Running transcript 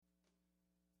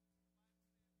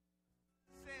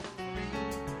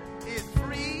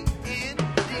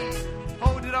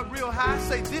up real high.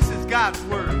 Say, this is God's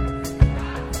word.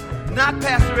 Not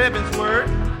Pastor Evans' word.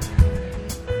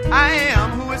 I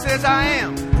am who it says I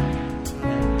am.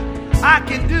 I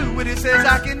can do what it says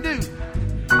I can do.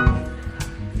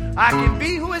 I can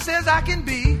be who it says I can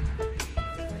be.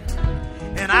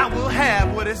 And I will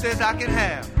have what it says I can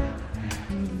have.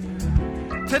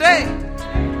 Today,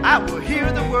 I will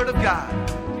hear the word of God.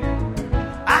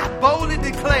 I boldly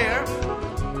declare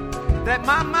that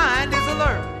my mind is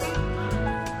alert.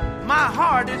 My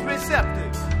heart is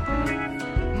receptive.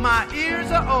 My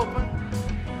ears are open.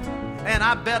 And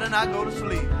I better not go to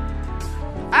sleep.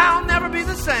 I'll never be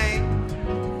the same.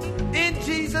 In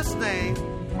Jesus' name,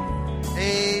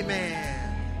 amen.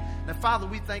 Now, Father,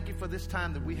 we thank you for this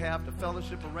time that we have to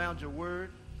fellowship around your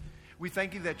word. We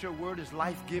thank you that your word is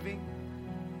life-giving.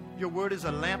 Your word is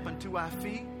a lamp unto our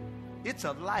feet. It's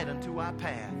a light unto our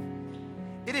path.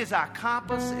 It is our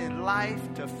compass in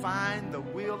life to find the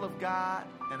will of God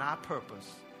and our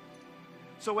purpose.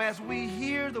 So as we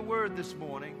hear the word this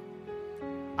morning,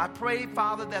 I pray,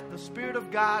 Father, that the Spirit of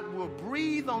God will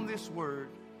breathe on this word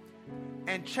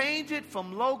and change it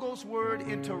from Logos word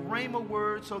into Rhema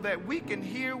word so that we can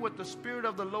hear what the Spirit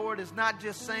of the Lord is not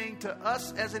just saying to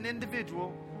us as an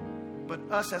individual, but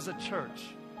us as a church.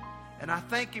 And I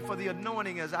thank you for the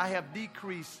anointing as I have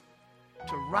decreased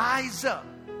to rise up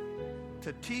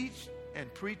to teach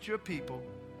and preach your people.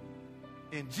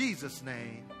 In Jesus'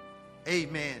 name,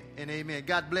 amen and amen.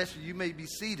 God bless you. You may be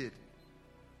seated.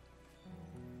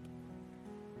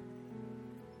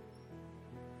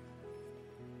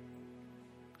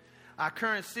 Our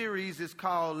current series is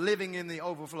called Living in the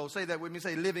Overflow. Say that with me.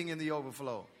 Say, Living in the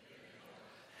Overflow.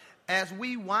 As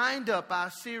we wind up our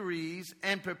series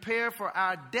and prepare for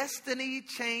our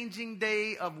destiny-changing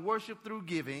day of worship through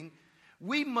giving,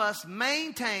 we must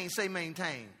maintain, say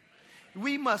maintain.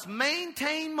 We must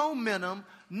maintain momentum,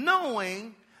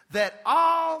 knowing that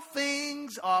all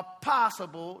things are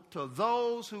possible to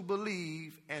those who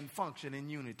believe and function in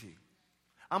unity.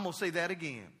 I'm going to say that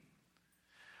again.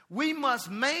 We must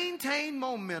maintain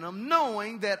momentum,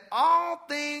 knowing that all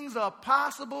things are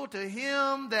possible to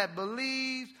him that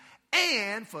believes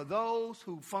and for those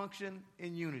who function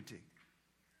in unity.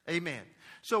 Amen.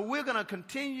 So we're going to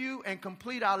continue and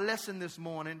complete our lesson this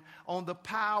morning on the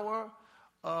power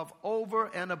of over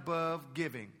and above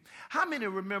giving. How many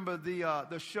remember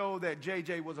the show that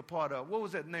JJ was a part of? What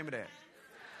was the name of that?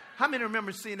 How many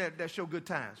remember seeing that show, Good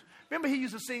Times? Remember he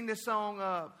used to sing this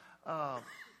song,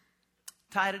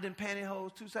 Tighter than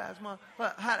pantyhose, two sides more.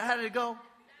 How did it go?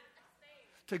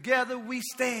 Together we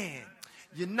stand.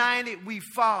 United we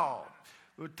fall.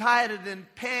 We're tighter than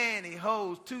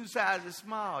pantyhose, two sizes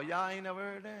small. Y'all ain't never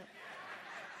heard that?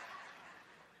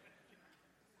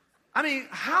 I mean,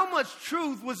 how much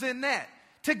truth was in that?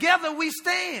 Together we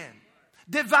stand.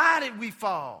 Divided we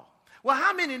fall. Well,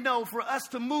 how many know for us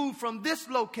to move from this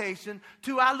location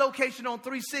to our location on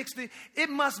 360, it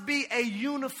must be a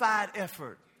unified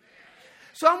effort.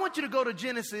 So I want you to go to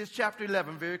Genesis chapter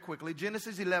 11 very quickly.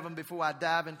 Genesis 11 before I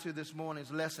dive into this morning's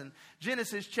lesson.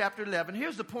 Genesis chapter 11.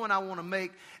 Here's the point I want to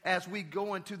make as we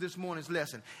go into this morning's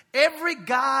lesson. Every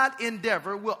God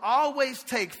endeavor will always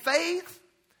take faith,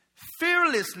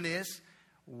 fearlessness,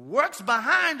 works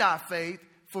behind our faith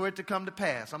for it to come to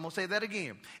pass. I'm going to say that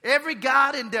again. Every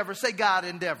God endeavor, say God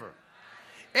endeavor.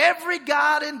 Every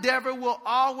God endeavor will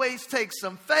always take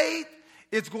some faith.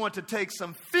 It's going to take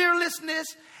some fearlessness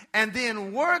and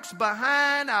then works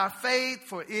behind our faith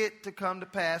for it to come to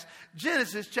pass.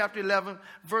 Genesis chapter 11,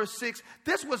 verse 6.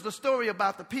 This was the story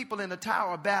about the people in the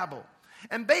Tower of Babel.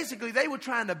 And basically, they were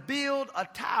trying to build a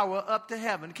tower up to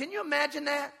heaven. Can you imagine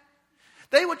that?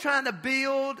 They were trying to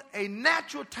build a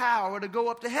natural tower to go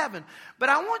up to heaven. But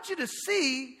I want you to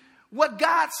see what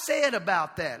God said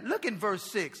about that. Look in verse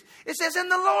 6. It says,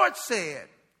 and the Lord said,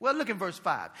 well, look in verse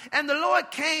 5. And the Lord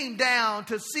came down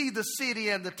to see the city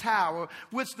and the tower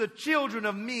which the children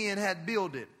of men had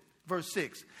builded. Verse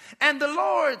 6. And the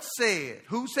Lord said,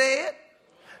 who said?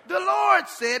 The Lord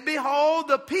said, behold,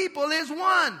 the people is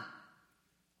one.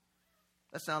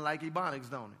 That sounds like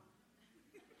Ebonics, don't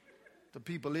it? The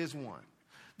people is one.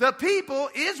 The people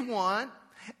is one,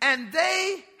 and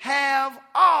they have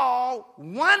all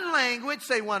one language.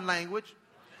 Say one language.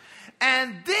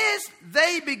 And this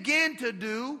they begin to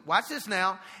do, watch this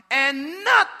now, and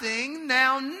nothing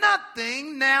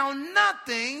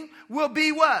will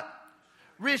be what?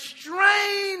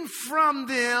 Restrained from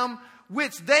them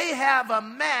which they have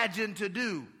imagined to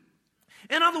do.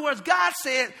 In other words, God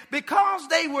said, because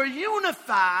they were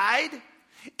unified,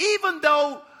 even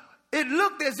though it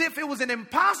looked as if it was an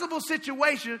impossible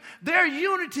situation, their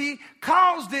unity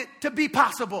caused it to be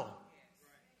possible.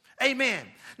 Amen.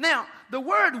 Now, the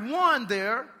word one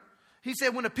there, he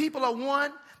said when the people are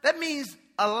one, that means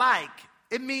alike.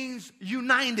 It means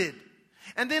united.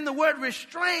 And then the word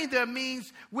restrained there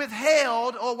means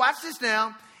withheld, or watch this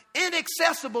now,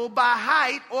 inaccessible by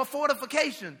height or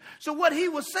fortification. So what he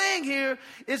was saying here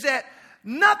is that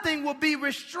nothing will be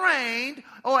restrained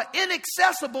or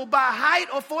inaccessible by height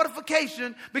or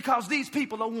fortification because these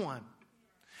people are one.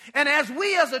 And as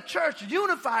we as a church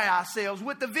unify ourselves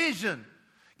with the vision,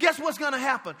 guess what's going to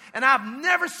happen? And I've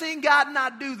never seen God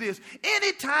not do this.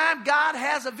 Anytime God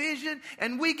has a vision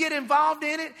and we get involved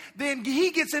in it, then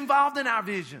he gets involved in our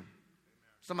vision.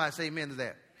 Somebody say amen to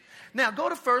that. Now, go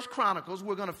to 1 Chronicles.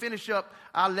 We're going to finish up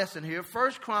our lesson here.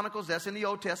 1 Chronicles, that's in the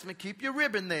Old Testament. Keep your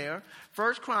ribbon there.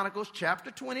 1 Chronicles chapter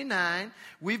 29.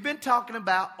 We've been talking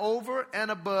about over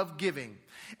and above giving.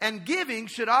 And giving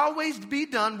should always be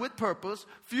done with purpose,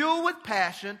 fueled with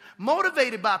passion,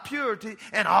 motivated by purity,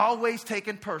 and always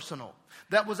taken personal.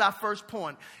 That was our first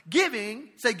point. Giving,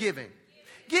 say giving.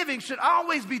 Giving should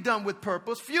always be done with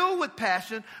purpose, fueled with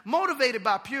passion, motivated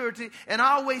by purity, and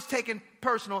always taken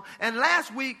personal. And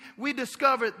last week, we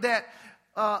discovered that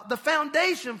the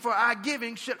foundation for our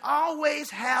giving should always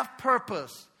have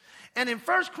purpose. And in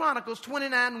 1 Chronicles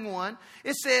 29:1,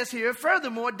 it says here,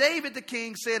 furthermore, David the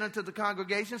king said unto the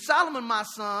congregation, Solomon my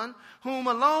son, whom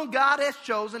alone God has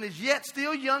chosen, is yet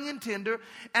still young and tender,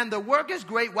 and the work is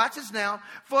great, watch this now,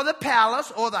 for the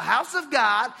palace or the house of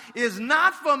God is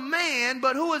not for man,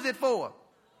 but who is it for?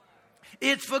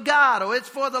 It's for God, or it's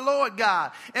for the Lord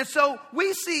God. And so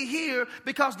we see here,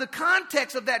 because the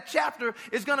context of that chapter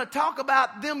is going to talk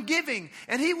about them giving.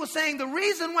 And he was saying the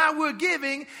reason why we're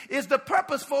giving is the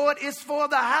purpose for it is for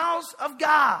the house of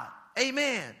God.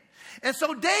 Amen. And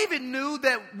so David knew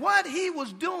that what he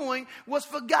was doing was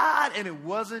for God, and it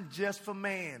wasn't just for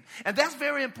man. And that's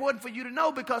very important for you to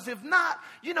know, because if not,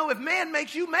 if man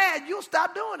makes you mad, you'll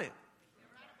stop doing it.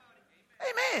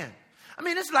 Amen. I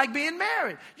mean, it's like being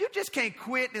married. You just can't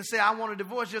quit and say, I want a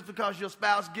divorce just because your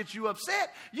spouse gets you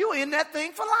upset. You're in that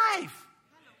thing for life.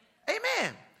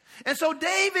 Amen. And so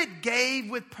David gave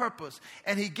with purpose,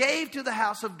 and he gave to the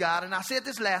house of God. And I said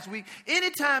this last week,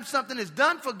 anytime something is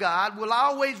done for God will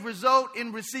always result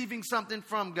in receiving something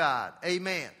from God.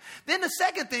 Amen. Then the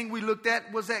second thing we looked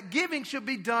at was that giving should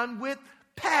be done with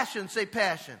passion. Say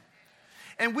passion.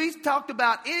 And we talked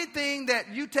about anything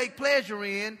that you take pleasure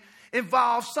in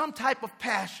involves some type of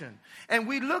passion. And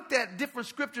we looked at different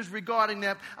scriptures regarding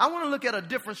that. I want to look at a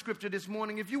different scripture this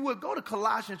morning. If you would, go to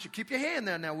Colossians. Keep your hand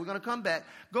there now. We're going to come back.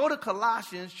 Go to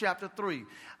Colossians chapter 3.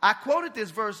 I quoted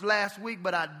this verse last week,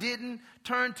 but I didn't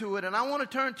turn to it. And I want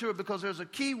to turn to it because there's a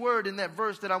key word in that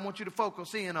verse that I want you to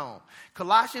focus in on.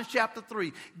 Colossians chapter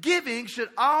 3. Giving should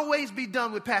always be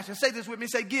done with passion. Say this with me.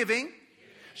 Say giving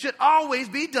should always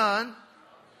be done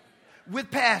with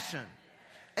passion.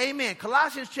 Amen.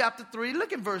 Colossians chapter 3,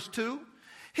 look in verse 2.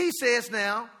 He says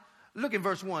now, look in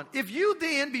verse 1. If you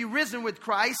then be risen with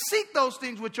Christ, seek those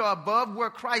things which are above, where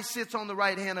Christ sits on the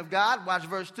right hand of God. Watch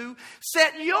verse 2.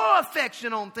 Set your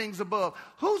affection on things above.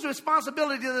 Whose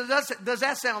responsibility does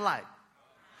that sound like?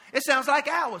 It sounds like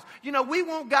ours. We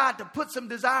want God to put some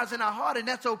desires in our heart, and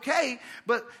that's okay.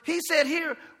 But he said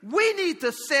here, we need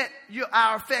to set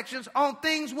our affections on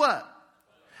things what?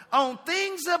 On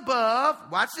things above.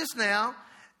 Watch this now.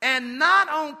 And not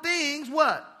on things,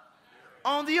 what?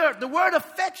 On the earth. The word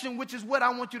affection, which is what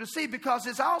I want you to see, because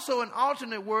it's also an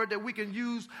alternate word that we can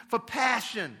use for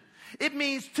passion. It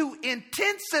means to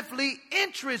intensively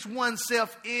interest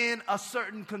oneself in a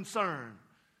certain concern.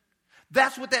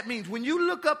 That's what that means. When you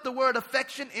look up the word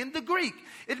affection in the Greek,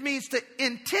 it means to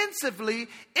intensively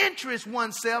interest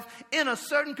oneself in a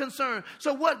certain concern.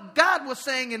 So what God was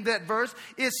saying in that verse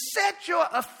is set your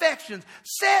affections,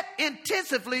 set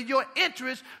intensively your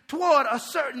interest toward a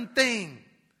certain thing.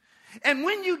 And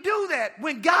when you do that,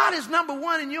 when God is number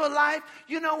one in your life,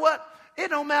 you know what? It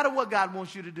don't matter what God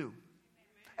wants you to do.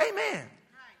 Amen.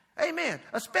 Amen.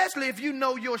 Especially if you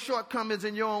know your shortcomings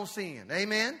and your own sin.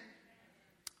 Amen.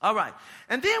 All right.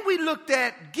 And then we looked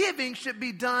at giving should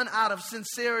be done out of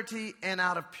sincerity and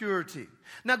out of purity.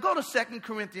 Now go to 2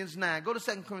 Corinthians 9. Go to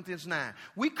 2 Corinthians 9.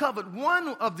 We covered one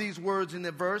of these words in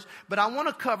the verse, but I want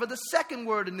to cover the second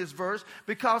word in this verse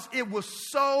because it was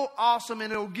so awesome,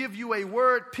 and it will give you a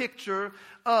word picture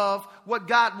of what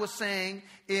God was saying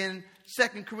in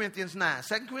 2 Corinthians 9.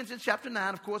 2 Corinthians chapter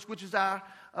 9, of course, which is our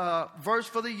verse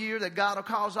for the year, that God will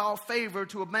cause all favor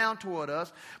to abound toward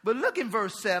us. But look in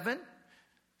verse 7.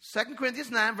 2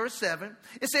 Corinthians 9, verse 7.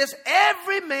 It says,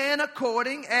 every man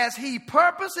according as he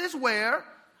purposes where?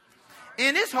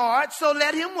 In his heart. So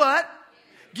let him what?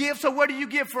 Give. So where do you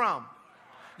give from?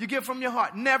 You give from your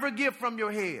heart. Never give from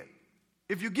your head.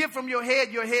 If you give from your head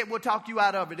will talk you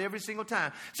out of it every single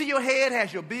time. See, your head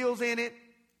has your bills in it.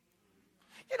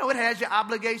 You know, it has your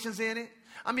obligations in it.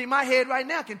 I mean, my head right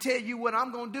now can tell you what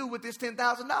I'm going to do with this $10,000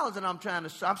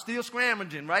 that I'm still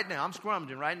scrounging right now. I'm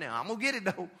scrummaging right now. I'm going to get it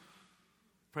though.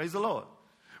 Praise the Lord.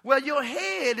 Well, your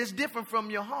head is different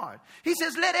from your heart. He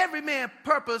says, let every man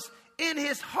purpose in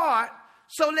his heart,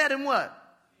 so let him what?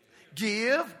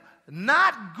 Give,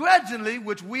 not grudgingly,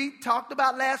 which we talked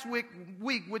about last week,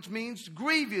 which means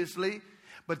grievously.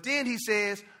 But then he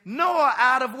says, nor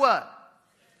out of what?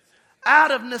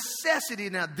 Out of necessity.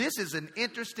 Now, this is an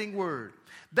interesting word.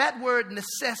 That word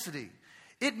necessity,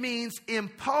 it means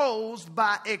imposed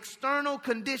by external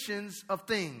conditions of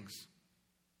things.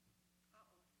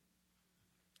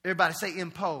 Everybody say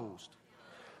imposed.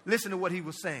 Listen to what he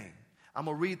was saying. I'm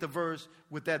going to read the verse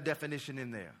with that definition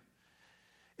in there.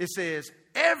 It says,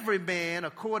 every man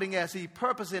according as he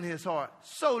purpose in his heart,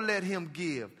 so let him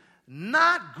give,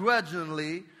 not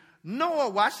grudgingly, nor,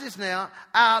 watch this now,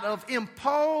 out of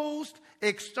imposed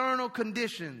external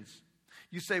conditions.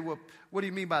 You say, well, what do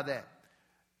you mean by that?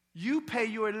 You pay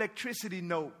your electricity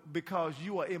note because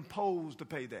you are imposed to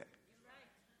pay that.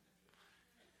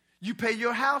 You pay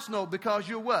your house note because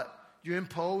you're what? You're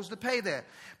imposed to pay that.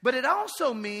 But it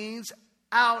also means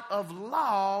out of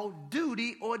law,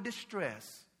 duty, or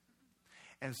distress.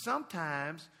 And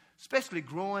sometimes, especially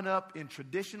growing up in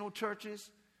traditional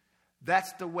churches,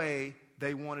 that's the way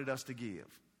they wanted us to give.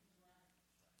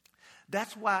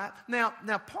 That's why, now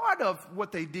part of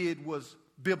what they did was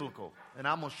biblical. And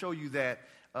I'm going to show you that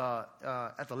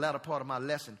at the latter part of my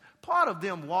lesson. Part of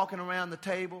them walking around the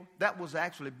table, that was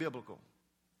actually biblical.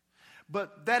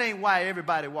 But that ain't why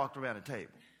everybody walked around the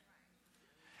table.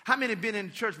 How many been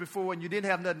in church before and you didn't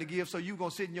have nothing to give, so you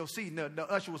going to sit in your seat and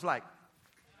the usher was like,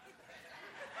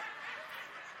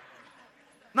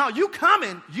 no, you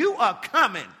coming. You are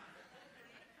coming.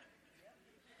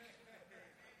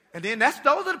 And then those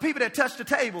are the people that touch the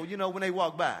table, you know, when they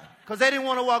walk by. Because they didn't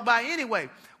want to walk by anyway.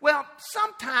 Well,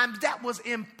 sometimes that was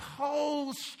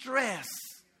imposed stress.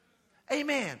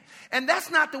 Amen. And that's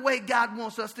not the way God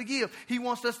wants us to give. He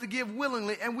wants us to give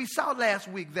willingly. And we saw last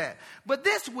week that. But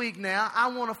this week now, I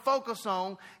want to focus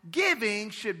on giving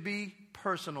should be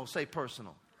personal. Say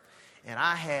personal. And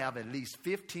I have at least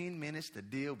 15 minutes to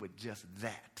deal with just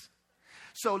that.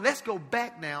 So let's go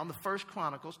back now to 1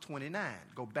 Chronicles 29.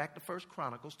 Go back to 1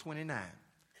 Chronicles 29.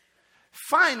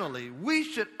 Finally, we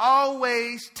should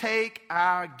always take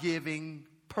our giving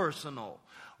personal.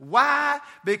 Why?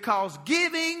 Because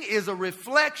giving is a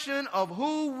reflection of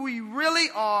who we really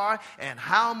are and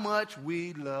how much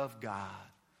we love God.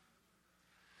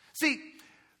 See,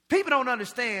 people don't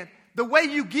understand. The way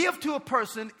you give to a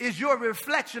person is your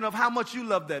reflection of how much you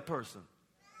love that person.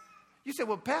 You say,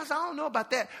 well, Pastor, I don't know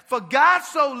about that. For God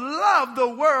so loved the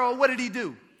world, what did he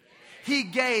do? He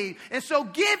gave. And so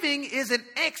giving is an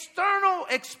external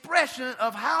expression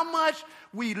of how much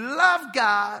we love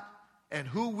God and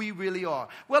who we really are.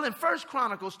 Well, in 1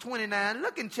 Chronicles 29,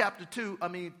 look in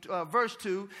verse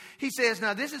 2, he says,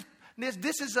 now this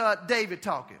is David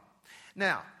talking.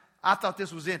 Now, I thought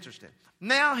this was interesting.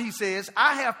 Now he says,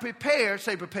 I have prepared,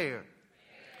 say prepared.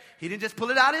 He didn't just pull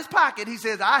it out of his pocket. He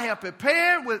says, I have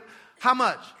prepared with how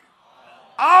much?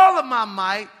 All of my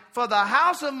might for the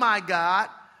house of my God,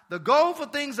 the gold for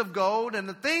things of gold, and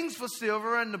the things for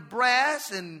silver, and the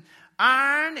brass, and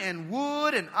iron, and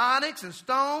wood, and onyx, and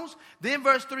stones. Then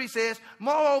verse 3 says,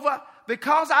 moreover,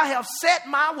 because I have set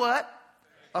my what?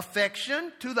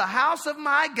 Affection to the house of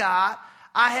my God,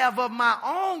 I have of my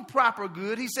own proper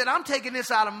good. He said, I'm taking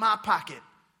this out of my pocket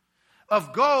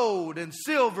of gold and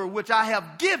silver, which I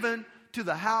have given to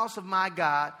the house of my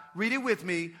God. Read it with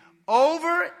me.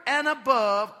 Over and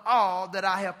above all that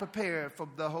I have prepared for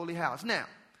the holy house. Now,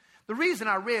 the reason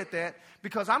I read that,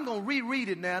 because I'm going to reread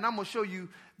it now, and I'm going to show you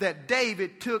that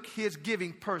David took his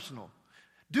giving personal.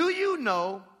 Do you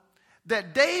know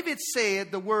that David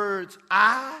said the words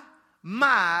I,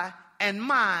 my, and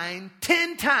mine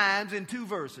 10 times in 2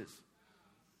 verses?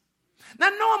 Now,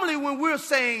 normally when we're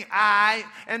saying I,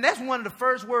 and that's one of the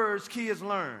first words kids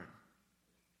learn.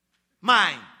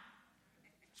 Mine.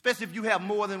 Especially if you have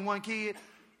more than one kid.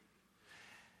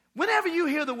 Whenever you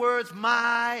hear the words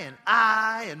my and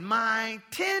I and mine,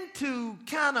 tend to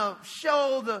kind of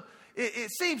show it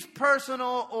seems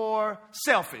personal or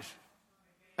selfish.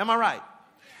 Am I right?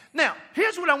 Now,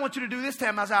 here's what I want you to do this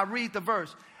time as I read the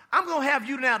verse. I'm going to have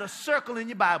you now to circle in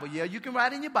your Bible. Yeah, you can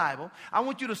write in your Bible. I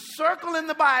want you to circle in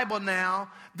the Bible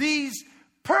now these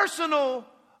personal,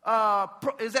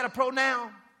 is that a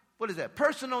pronoun? What is that?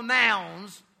 Personal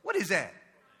nouns. What is that?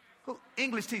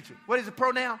 English teacher. What is a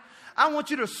pronoun? I want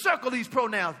you to circle these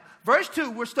pronouns. Verse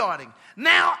 2, we're starting.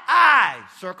 Now I,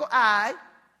 circle I,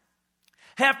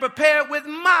 have prepared with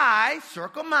my,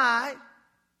 circle my,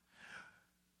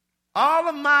 all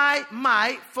of my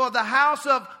might for the house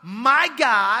of my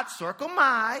God, circle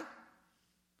my,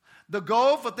 the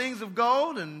gold for things of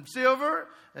gold and silver,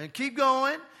 and keep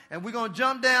going. And we're going to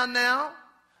jump down now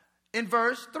in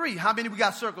verse 3. How many we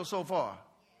got circled so far?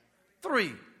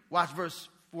 3. Watch verse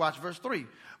 3.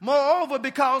 Moreover,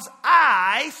 because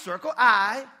I, circle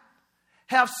I,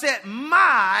 have set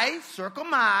my, circle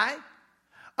my,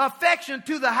 affection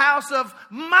to the house of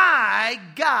my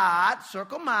God,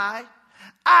 circle my,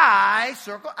 I,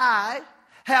 circle I,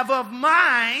 have of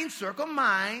mine, circle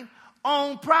mine,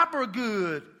 own proper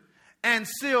good and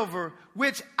silver,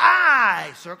 which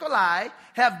I, circle I,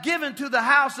 have given to the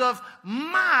house of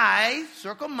my,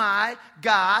 circle my,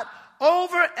 God,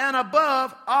 over and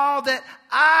above all that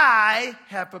I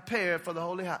have prepared for the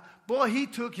holy house. Boy, he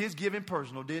took his giving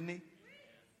personal, didn't he?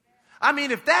 I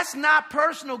mean, if that's not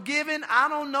personal giving, I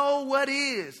don't know what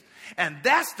is. And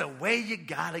that's the way you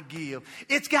got to give.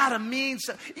 It's got to mean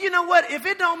something. You know what? If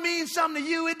it don't mean something to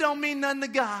you, it don't mean nothing to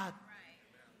God.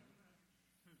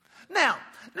 Now,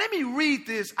 let me read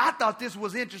this. I thought this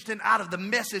was interesting out of the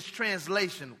Message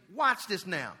translation. Watch this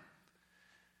now.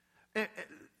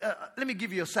 Let me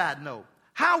give you a side note.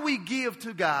 How we give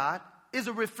to God is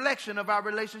a reflection of our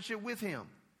relationship with him.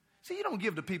 See, you don't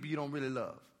give to people you don't really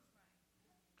love.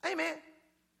 Amen.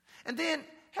 And then,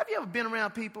 have you ever been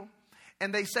around people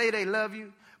and they say they love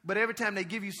you, but every time they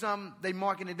give you something, they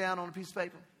marking it down on a piece of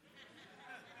paper?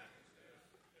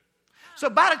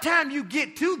 So by the time you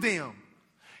get to them,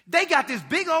 they got this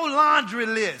big old laundry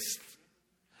list.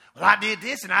 Well, I did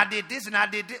this and I did this and I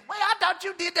did this. Well, I thought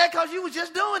you did that because you was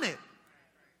just doing it.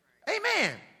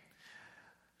 Amen.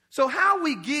 So how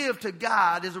we give to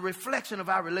God is a reflection of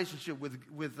our relationship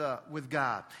with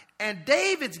God. And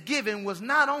David's giving was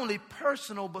not only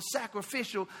personal but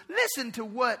sacrificial. Listen to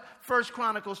what 1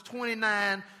 Chronicles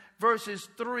 29 verses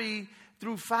 3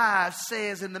 through 5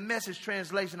 says in the Message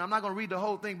translation. I'm not going to read the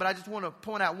whole thing, but I just want to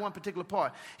point out one particular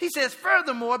part. He says,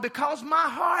 furthermore, because my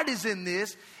heart is in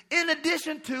this, in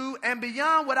addition to and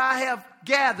beyond what I have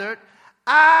gathered,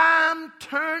 I'm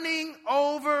turning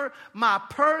over my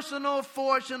personal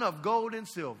fortune of gold and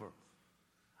silver.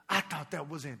 I thought that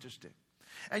was interesting.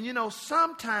 And you know,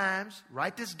 sometimes,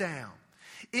 write this down,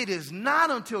 it is not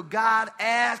until God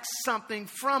asks something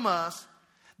from us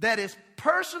that is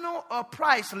personal or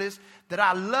priceless that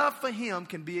our love for him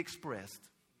can be expressed.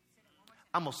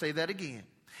 I'm going to say that again.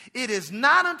 It is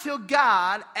not until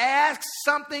God asks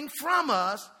something from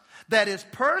us that is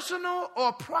personal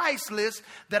or priceless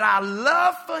that our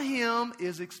love for him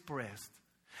is expressed.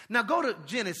 Now go to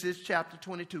Genesis chapter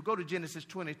 22. Go to Genesis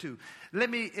 22. Let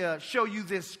me show you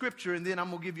this scripture and then I'm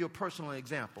going to give you a personal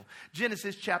example.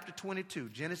 Genesis chapter 22.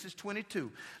 Genesis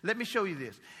 22. Let me show you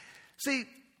this. See,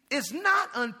 it's not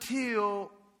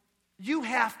until you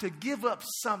have to give up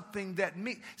something that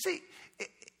see,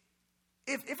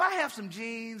 if I have some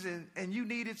jeans and you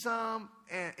needed some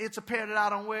and it's a pair that I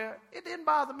don't wear, it didn't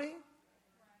bother me.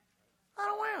 I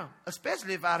don't wear them,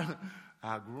 especially if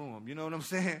I grew them. You know what I'm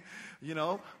saying? You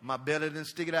know, my belly didn't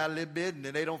stick it out a little bit and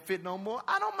then they don't fit no more.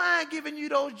 I don't mind giving you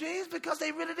those jeans because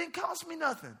they really didn't cost me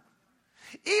nothing.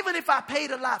 Even if I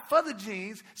paid a lot for the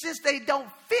jeans, since they don't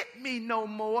fit me no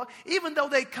more, even though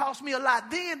they cost me a lot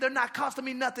then, they're not costing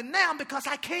me nothing now because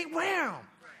I can't wear them.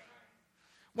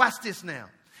 Watch this now.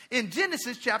 In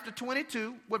Genesis chapter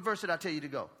 22, what verse did I tell you to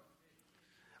go?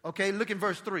 Okay, look in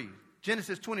verse 3.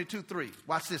 Genesis 22:3.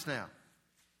 Watch this now.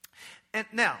 And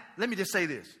now, let me just say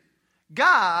this.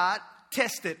 God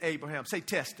tested Abraham. Say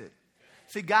tested.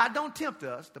 See, God don't tempt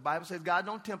us. The Bible says God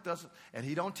don't tempt us, and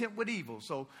he don't tempt with evil.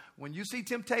 So when you see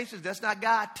temptations, that's not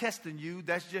God testing you.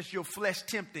 That's just your flesh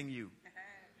tempting you.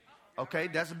 Okay,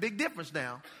 that's a big difference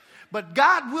now. But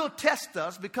God will test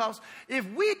us because if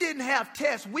we didn't have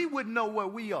tests, we wouldn't know where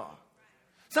we are.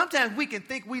 Sometimes we can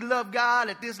think we love God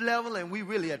at this level and we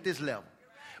really at this level.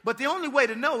 But the only way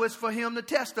to know is for him to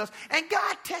test us. And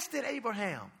God tested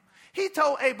Abraham. He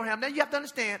told Abraham, now you have to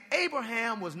understand,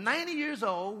 Abraham was 90 years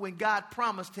old when God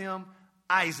promised him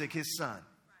Isaac, his son.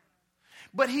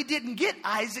 But he didn't get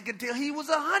Isaac until he was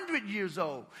 100 years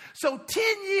old. So 10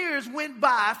 years went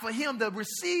by for him to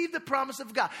receive the promise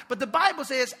of God. But the Bible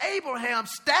says Abraham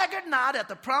staggered not at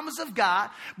the promise of God,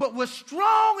 but was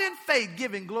strong in faith,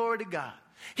 giving glory to God.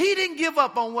 He didn't give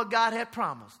up on what God had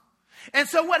promised. And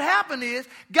so what happened is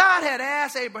God had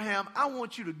asked Abraham, I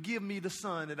want you to give me the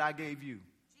son that I gave you.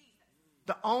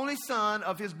 The only son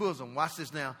of his bosom. Watch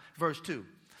this now, verse 2.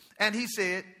 And he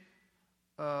said,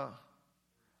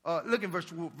 Look in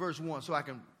verse 1 so I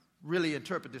can really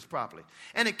interpret this properly.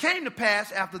 And it came to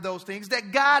pass after those things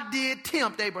that God did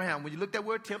tempt Abraham. When you look that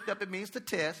word tempt up, it means to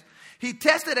test. He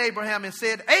tested Abraham and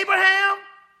said, Abraham,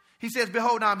 he says,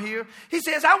 behold, I'm here. He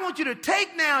says, I want you to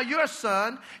take now your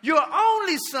son, your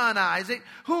only son Isaac,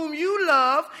 whom you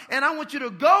love, and I want you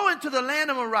to go into the land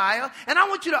of Moriah, and I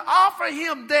want you to offer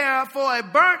him there for a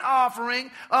burnt offering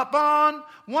upon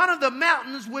one of the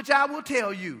mountains which I will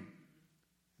tell you.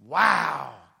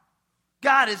 Wow.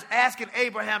 God is asking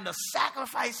Abraham to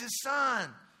sacrifice his son.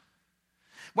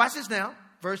 Watch this now,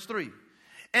 verse 3.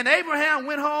 And Abraham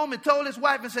went home and told his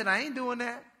wife and said, I ain't doing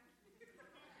that.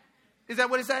 Is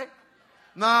that what it say?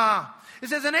 Nah. It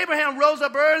says, and Abraham rose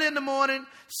up early in the morning,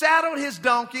 saddled his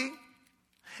donkey,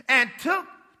 and took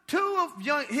two of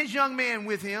his young men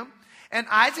with him, and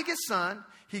Isaac his son.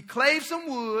 He clave some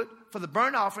wood for the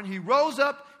burnt offering. He rose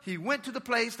up. He went to the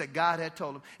place that God had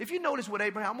told him. If you notice what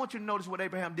Abraham, I want you to notice what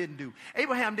Abraham didn't do.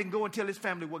 Abraham didn't go and tell his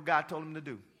family what God told him to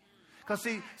do. Because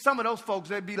see, some of those folks,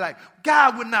 they'd be like,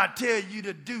 God would not tell you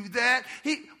to do that.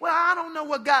 Well, I don't know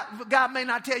what God may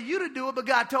not tell you to do it, but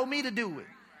God told me to do it.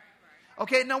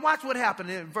 Okay, now watch what happened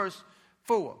in verse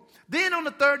 4. Then on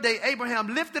the third day,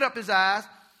 Abraham lifted up his eyes.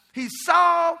 He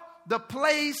saw the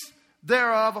place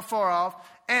thereof afar off.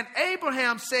 And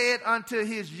Abraham said unto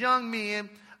his young men,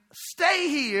 stay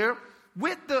here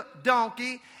with the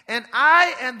donkey, and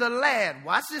I and the lad,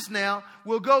 watch this now,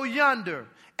 will go yonder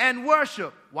and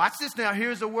worship. Watch this now.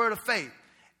 Here's a word of faith.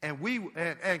 And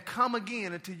and come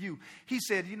again unto you. He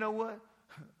said, you know what?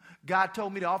 God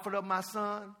told me to offer up my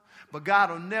son, but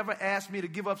God will never ask me to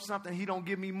give up something he don't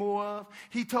give me more of.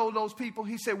 He told those people,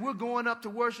 he said, we're going up to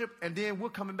worship, and then we're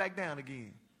coming back down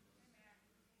again.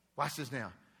 Watch this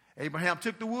now. Abraham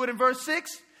took the wood in verse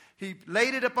 6. He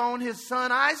laid it upon his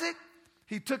son Isaac.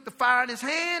 He took the fire in his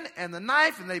hand and the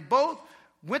knife, and they both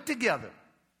went together.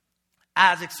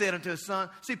 Isaac said unto his son,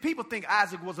 see, people think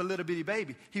Isaac was a little bitty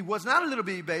baby. He was not a little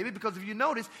bitty baby, because if you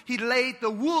notice, he laid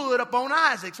the wood upon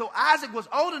Isaac. So Isaac was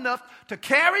old enough to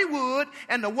carry wood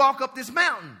and to walk up this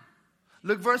mountain.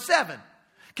 Look, verse 7.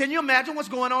 Can you imagine what's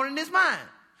going on in his mind?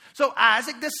 So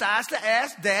Isaac decides to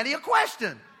ask Daddy a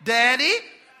question. Daddy,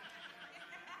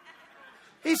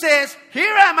 he says,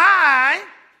 here am I.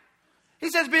 He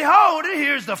says, behold,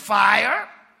 here's the fire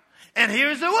and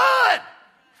here's the wood.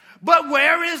 But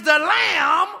where is the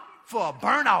lamb for a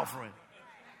burnt offering?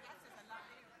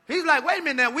 He's like, wait a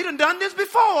minute now, we done this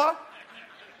before.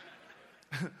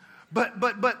 but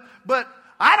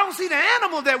I don't see the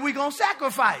animal that we're going to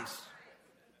sacrifice.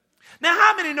 Now,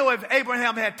 how many know if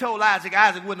Abraham had told Isaac,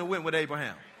 Isaac wouldn't have went with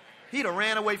Abraham? He'd have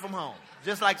ran away from home.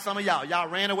 Just like some of y'all. Y'all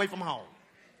ran away from home.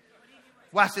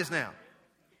 Watch this now.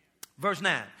 Verse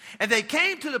 9. And they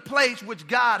came to the place which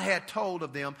God had told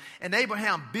of them, and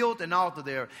Abraham built an altar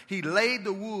there. He laid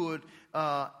the wood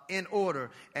in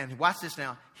order. And watch this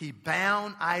now. He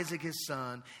bound Isaac his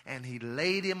son, and he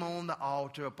laid him on the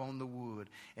altar upon the wood.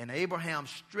 And Abraham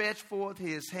stretched forth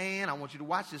his hand. I want you to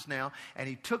watch this now. And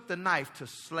he took the knife to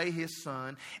slay his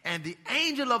son. And the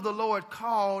angel of the Lord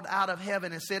called out of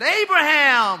heaven and said,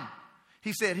 Abraham!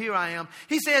 He said, here I am.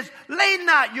 He says, lay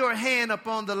not your hand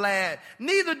upon the lad,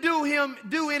 neither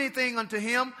do anything unto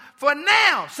him. For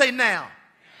now, say now.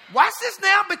 Watch this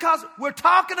now, because we're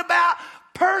talking about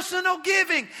personal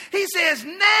giving. He says,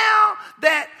 now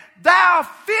that thou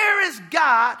fearest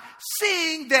God,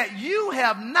 seeing that you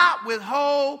have not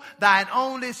withhold thine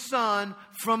only son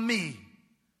from me.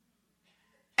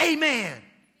 Amen.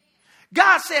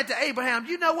 God said to Abraham,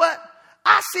 you know what?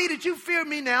 I see that you fear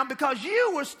me now because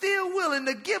you were still willing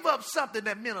to give up something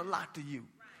that meant a lot to you.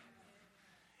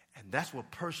 And that's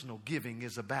what personal giving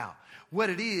is about.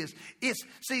 What it is, it's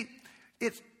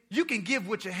you can give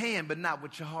with your hand, but not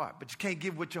with your heart. But you can't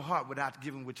give with your heart without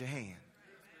giving with your hand.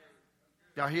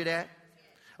 Y'all hear that?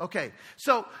 Okay,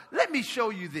 so let me show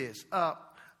you this.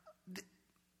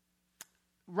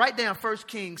 Write down 1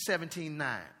 Kings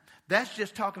 17:9. That's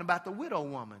just talking about the widow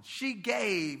woman. She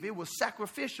gave. It was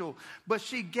sacrificial, but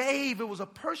she gave. It was a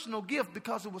personal gift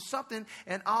because it was something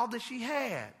and all that she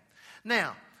had.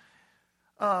 Now,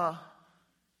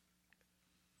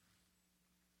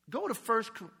 go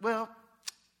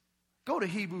to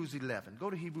Hebrews 11. Go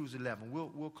to Hebrews 11.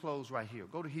 We'll close right here.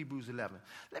 Go to Hebrews 11.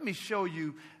 Let me show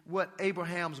you what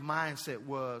Abraham's mindset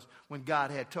was when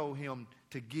God had told him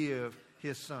to give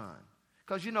his son.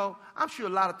 Because, you know, I'm sure a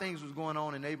lot of things was going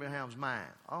on in Abraham's mind.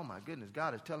 Oh, my goodness,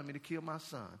 God is telling me to kill my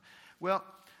son. Well,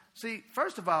 see,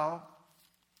 first of all,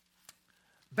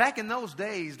 back in those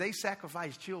days, they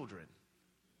sacrificed children.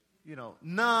 You know,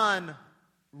 none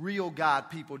real God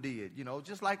people did. You know,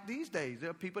 just like these days, there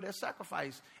are people that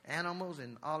sacrifice animals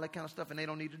and all that kind of stuff, and they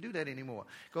don't need to do that anymore.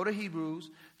 Go to Hebrews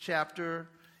chapter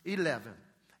 11.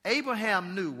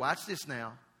 Abraham knew, watch this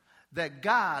now, that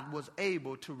God was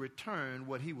able to return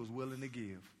what he was willing to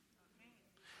give.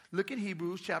 Look at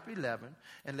Hebrews chapter 11,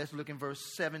 and let's look in verse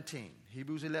 17.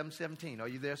 Hebrews 11:17. Are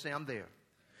you there? Say, I'm there.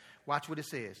 Watch what it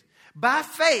says. By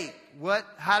faith, what?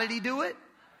 How did he do it?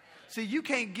 See, you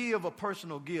can't give a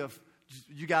personal gift.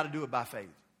 You got to do it by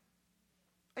faith.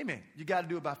 Amen. You got to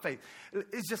do it by faith.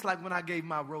 It's just like when I gave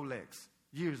my Rolex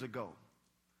years ago.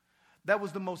 That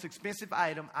was the most expensive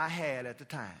item I had at the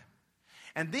time.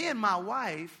 And then my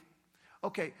wife,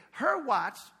 okay, her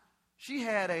watch, she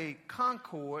had a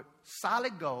Concord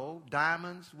solid gold,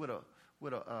 diamonds with a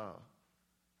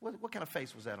what kind of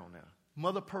face was that on there?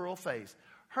 Mother pearl face.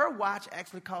 Her watch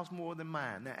actually cost more than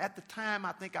mine. Now, at the time,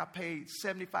 I think I paid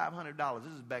 $7,500.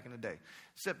 This is back in the day.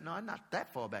 No, not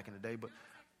that far back in the day, but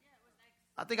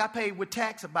I think I paid with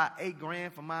tax about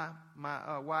 $8,000 for my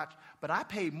watch. But I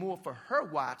paid more for her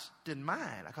watch than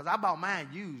mine because I bought mine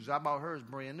used. I bought hers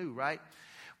brand new, right?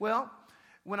 Well,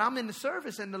 when I'm in the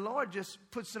service and the Lord just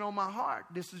puts it on my heart.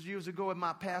 This is years ago at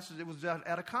my pastor's. It was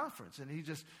at a conference, and he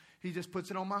just puts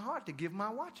it on my heart to give my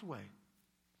watch away.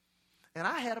 And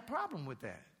I had a problem with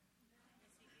that.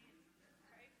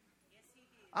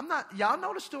 Y'all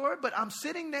know the story, but I'm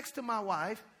sitting next to my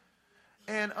wife,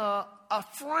 and a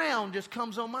frown just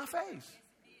comes on my face.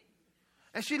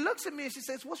 And she looks at me and she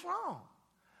says, what's wrong?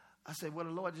 I said, well,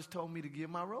 the Lord just told me to give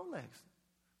my Rolex.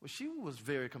 Well, she was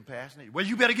very compassionate. Well,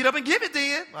 you better get up and give it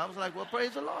then. I was like, well,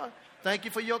 praise the Lord. Thank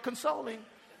you for your consoling.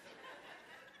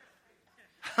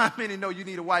 How many know you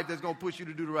need a wife that's going to push you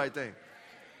to do the right thing?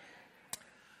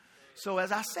 So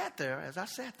as I sat there, I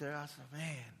said,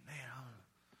 man,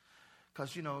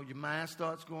 because, you know, your mind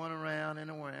starts going around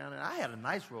and around. And I had a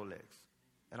nice Rolex,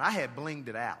 and I had blinged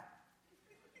it out.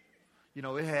 You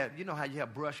know, it had, you know how you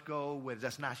have brushed gold where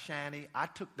that's not shiny? I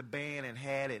took the band and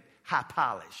had it high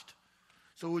polished.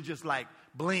 So it was just like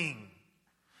bling.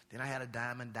 Then I had a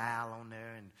diamond dial on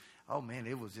there, and, oh, man,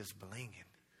 it was just blinging.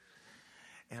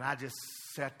 And I just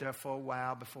sat there for a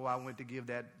while before I went to give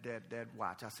that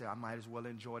watch. I said, I might as well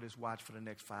enjoy this watch for the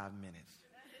next 5 minutes.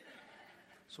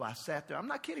 So I sat there. I'm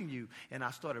not kidding you. And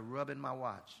I started rubbing my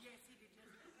watch.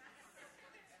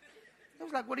 It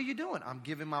was like, what are you doing? I'm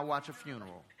giving my watch a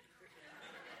funeral.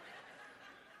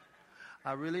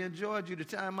 I really enjoyed you the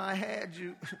time I had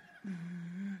you.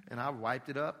 And I wiped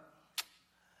it up.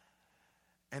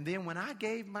 And then when I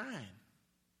gave mine,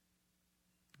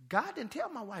 God didn't tell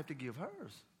my wife to give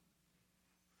hers.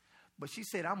 But she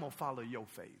said, I'm going to follow your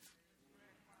faith.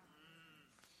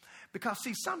 Because,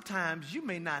 see, sometimes you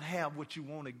may not have what you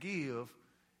want to give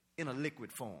in a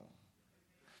liquid form.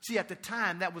 See, at the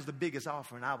time, that was the biggest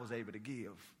offering I was able to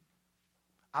give.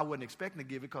 I wasn't expecting to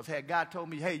give it because had God told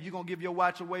me, hey, you're going to give your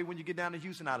watch away when you get down to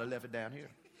Houston, I'd have left it down here.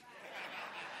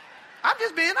 I'm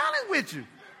just being honest with you.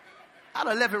 I'd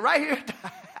have left it right here at the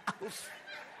house.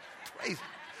 Crazy.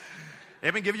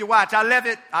 Let me give you your watch. I left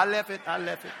it.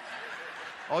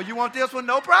 Oh, you want this one?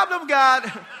 No problem, God.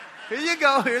 Here you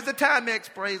go. Here's the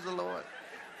Timex. Praise the Lord.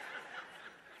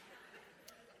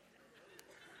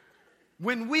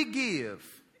 When we give,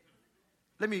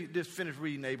 let me just finish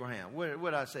reading Abraham. Where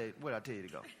did I say? Where did I tell you to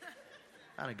go?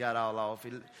 I done got all off.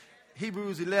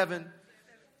 Hebrews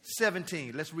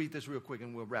 11:17. Let's read this real quick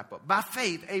and we'll wrap up. By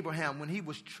faith, Abraham, when he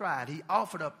was tried, he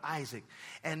offered up Isaac.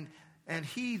 And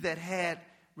he that had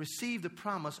received the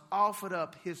promise offered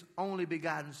up his only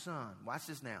begotten son. Watch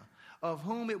this now. Of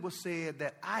whom it was said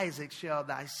that Isaac shall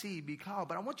thy seed be called.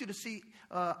 But I want you to see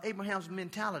Abraham's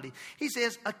mentality. He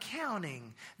says,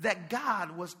 accounting that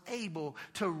God was able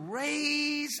to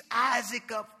raise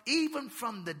Isaac up even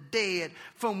from the dead,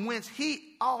 from whence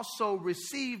he also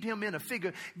received him in a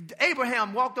figure.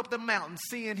 Abraham walked up the mountain,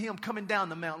 seeing him coming down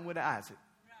the mountain with Isaac.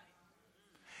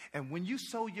 And when you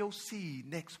sow your seed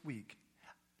next week,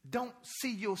 don't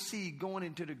see your seed going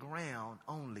into the ground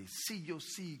only. See your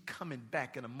seed coming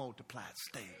back in a multiplied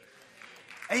state.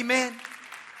 Amen.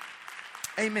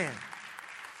 Amen.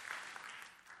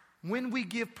 When we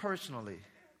give personally,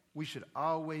 we should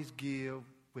always give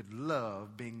with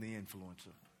love being the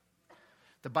influencer.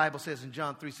 The Bible says in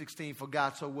John 3:16, for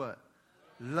God so what?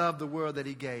 Loved the world that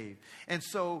he gave. And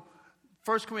so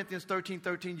 1 Corinthians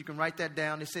 13:13, you can write that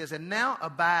down. It says, and now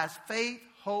abides faith,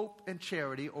 hope, and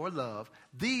charity, or love,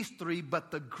 these three, but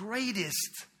the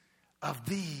greatest of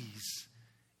these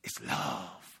is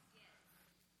love.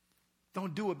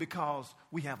 Don't do it because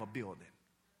we have a building.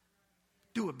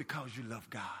 Do it because you love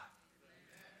God.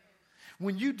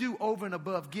 When you do over and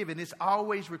above giving, it's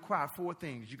always required 4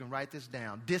 things. You can write this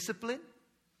down. Discipline,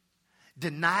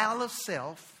 denial of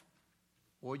self,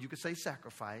 or you could say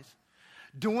sacrifice,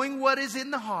 doing what is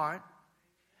in the heart,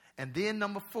 and then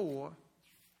number 4,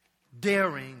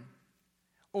 daring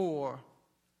to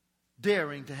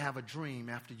have a dream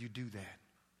after you do that.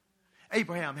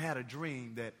 Abraham had a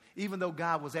dream that even though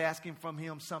God was asking from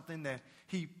him something that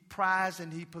he prized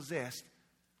and he possessed,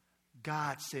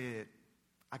 God said,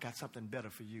 I got something better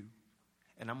for you.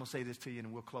 And I'm going to say this to you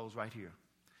and we'll close right here.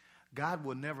 God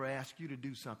will never ask you to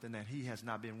do something that he has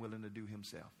not been willing to do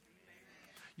himself.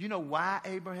 You know why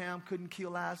Abraham couldn't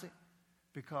kill Isaac?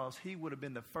 Because he would have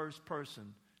been the first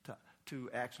person to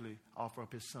actually offer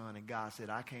up his son. And God said,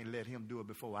 I can't let him do it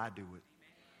before I do it.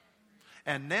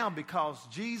 And now because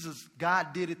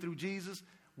God did it through Jesus,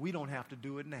 we don't have to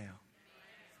do it now.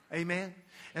 Amen.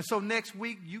 And so next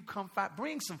week, you come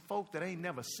bring some folk that ain't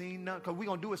never seen nothing, because we're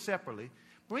going to do it separately.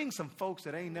 Bring some folks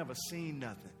that ain't never seen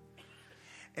nothing.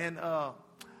 And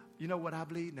you know what I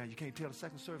believe? Now, you can't tell the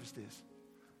second service this.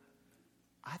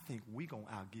 I think we're going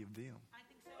to outgive them. I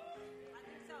think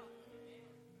so.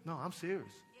 No, I'm serious.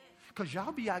 Because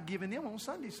y'all be outgiving them on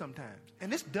Sundays sometimes.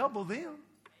 And it's double them.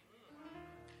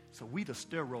 So we the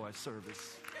steroid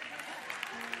service.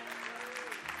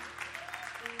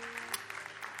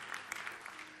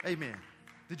 Amen.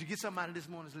 Did you get something out of this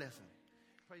morning's lesson?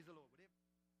 Praise the Lord.